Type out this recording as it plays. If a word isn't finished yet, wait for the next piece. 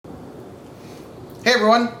Hey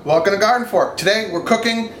everyone, welcome to Garden Fork. Today we're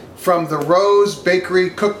cooking from the Rose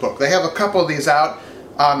Bakery cookbook. They have a couple of these out.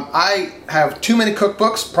 I have too many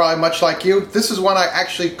cookbooks, probably much like you. This is one I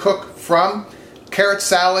actually cook from. Carrot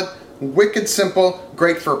salad, wicked simple,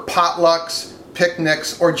 great for potlucks,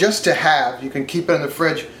 picnics, or just to have. You can keep it in the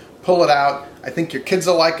fridge, pull it out. I think your kids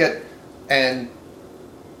will like it. And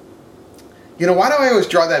you know, why do I always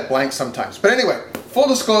draw that blank sometimes? But anyway, full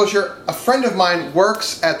disclosure, a friend of mine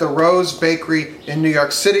works at the Rose Bakery in New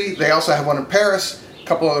York City. They also have one in Paris, a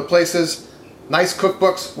couple other places. Nice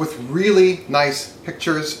cookbooks with really nice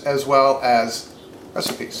pictures as well as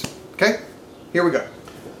recipes. Okay, here we go.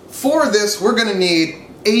 For this, we're gonna need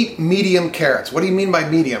 8 medium carrots. What do you mean by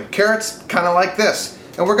medium? Carrots kind of like this.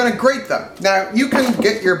 And we're gonna grate them. Now, you can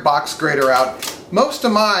get your box grater out. Most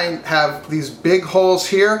of mine have these big holes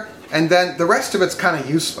here, and then the rest of it's kind of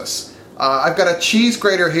useless. I've got a cheese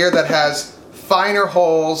grater here that has finer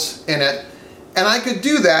holes in it, and I could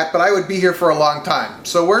do that, but I would be here for a long time.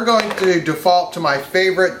 So we're going to default to my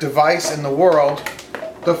favorite device in the world,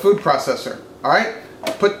 the food processor. All right,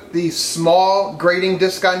 put the small grating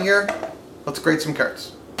disc on here. Let's grate some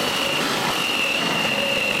carrots.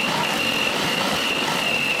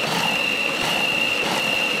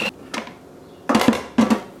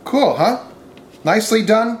 Cool, huh? Nicely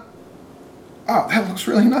done. Oh, that looks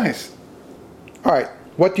really nice. All right,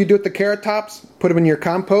 what do you do with the carrot tops? Put them in your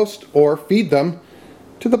compost or feed them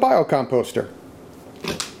to the biocomposter.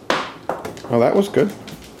 Oh, that was good.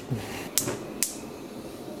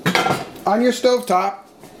 On your stovetop,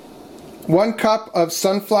 1 cup of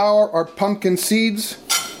sunflower or pumpkin seeds.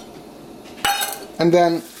 And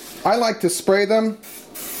then I like to spray them,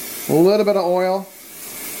 a little bit of oil,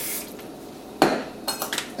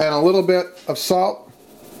 and a little bit of salt.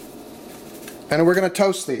 And we're going to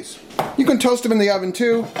toast these. You can toast them in the oven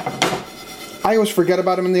too. I always forget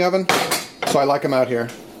about them in the oven, so I like them out here.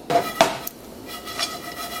 Look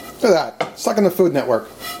at that. It's like on the Food Network.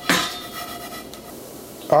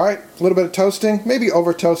 Alright, a little bit of toasting. Maybe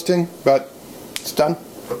over toasting, but it's done.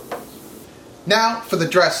 Now for the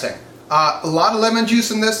dressing. A lot of lemon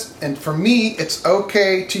juice in this, and for me, it's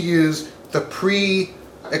okay to use the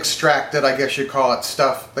pre-extracted, I guess you call it,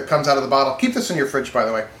 stuff that comes out of the bottle. Keep this in your fridge, by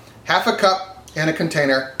the way. 1/2 cup in a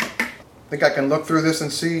container. I think I can look through this and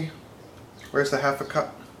see where's the 1/2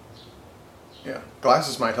 cup. Yeah,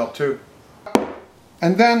 glasses might help too.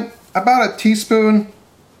 And then about a teaspoon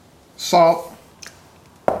salt,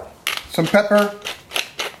 some pepper,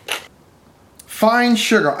 fine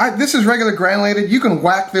sugar. This is regular granulated. You can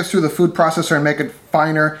whack this through the food processor and make it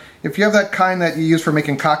finer. If you have that kind that you use for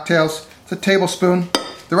making cocktails, it's a tablespoon.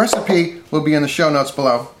 The recipe will be in the show notes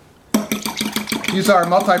below. Use our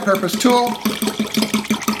multi-purpose tool.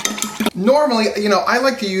 Normally, you know, I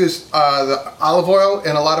like to use the olive oil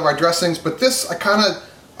in a lot of our dressings, but this,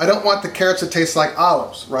 I don't want the carrots to taste like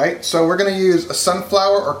olives, right? So we're gonna use a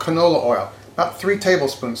sunflower or canola oil. About 3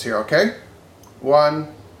 tablespoons here, okay? 1,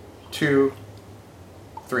 2,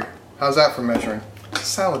 3. How's that for measuring?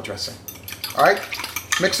 Salad dressing. All right,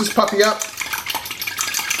 mix this puppy up.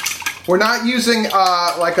 We're not using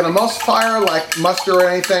like an emulsifier like mustard or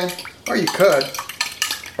anything, or you could.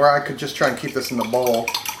 Or I could just try and keep this in the bowl.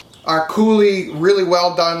 Our coulis, really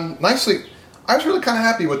well done, nicely. I was really kind of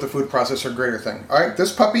happy with the food processor grater thing. All right,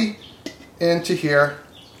 this puppy into here.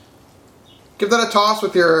 Give that a toss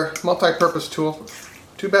with your multi-purpose tool.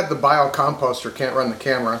 Too bad the biocomposter can't run the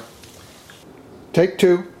camera. Take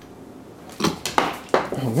 2.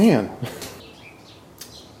 Oh man.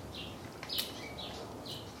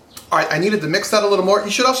 All right, I needed to mix that a little more.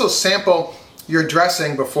 You should also sample your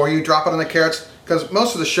dressing before you drop it on the carrots, because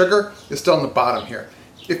most of the sugar is still in the bottom here.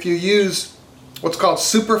 If you use what's called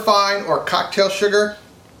superfine or cocktail sugar,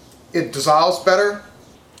 it dissolves better.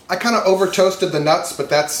 I kind of over toasted the nuts, but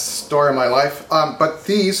that's the story of my life. But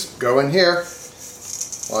these go in here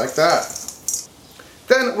like that.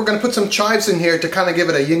 Then we're going to put some chives in here to kind of give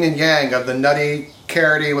it a yin and yang of the nutty,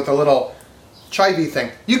 carroty with a little chivy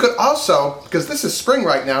thing. You could also, because this is spring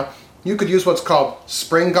right now, you could use what's called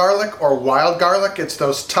spring garlic or wild garlic. It's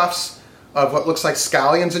those tufts of what looks like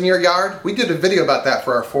scallions in your yard. We did a video about that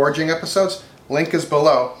for our foraging episodes. Link is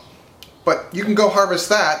below. But you can go harvest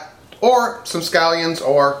that, or some scallions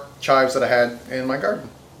or chives that I had in my garden.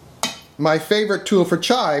 My favorite tool for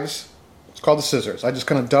chives is called the scissors. I just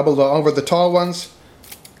kind of double over the tall ones,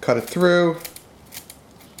 cut it through.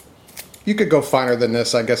 You could go finer than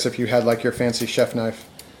this, I guess, if you had like your fancy chef knife.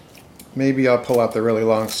 Maybe I'll pull out the really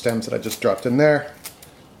long stems that I just dropped in there.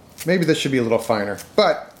 Maybe this should be a little finer,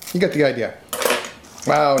 but you get the idea.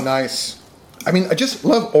 Wow, nice. I mean, I just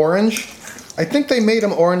love orange. I think they made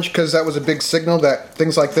them orange because that was a big signal that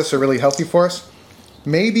things like this are really healthy for us.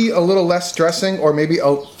 maybe a little less dressing, or maybe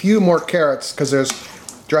a few more carrots because there's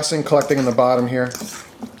dressing collecting in the bottom here.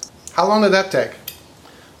 How long did that take?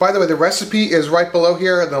 By the way, the recipe is right below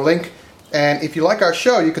here in the link, and if you like our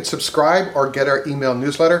show, you could subscribe or get our email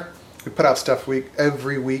newsletter. We put out stuff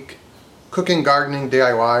every week. Cooking, gardening,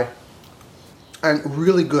 DIY, and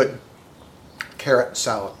really good carrot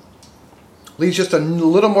salad. Leaves just a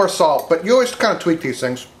little more salt, but you always kind of tweak these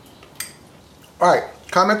things. Alright,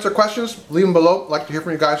 comments or questions, leave them below. I'd like to hear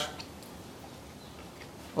from you guys.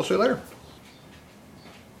 I'll see you later.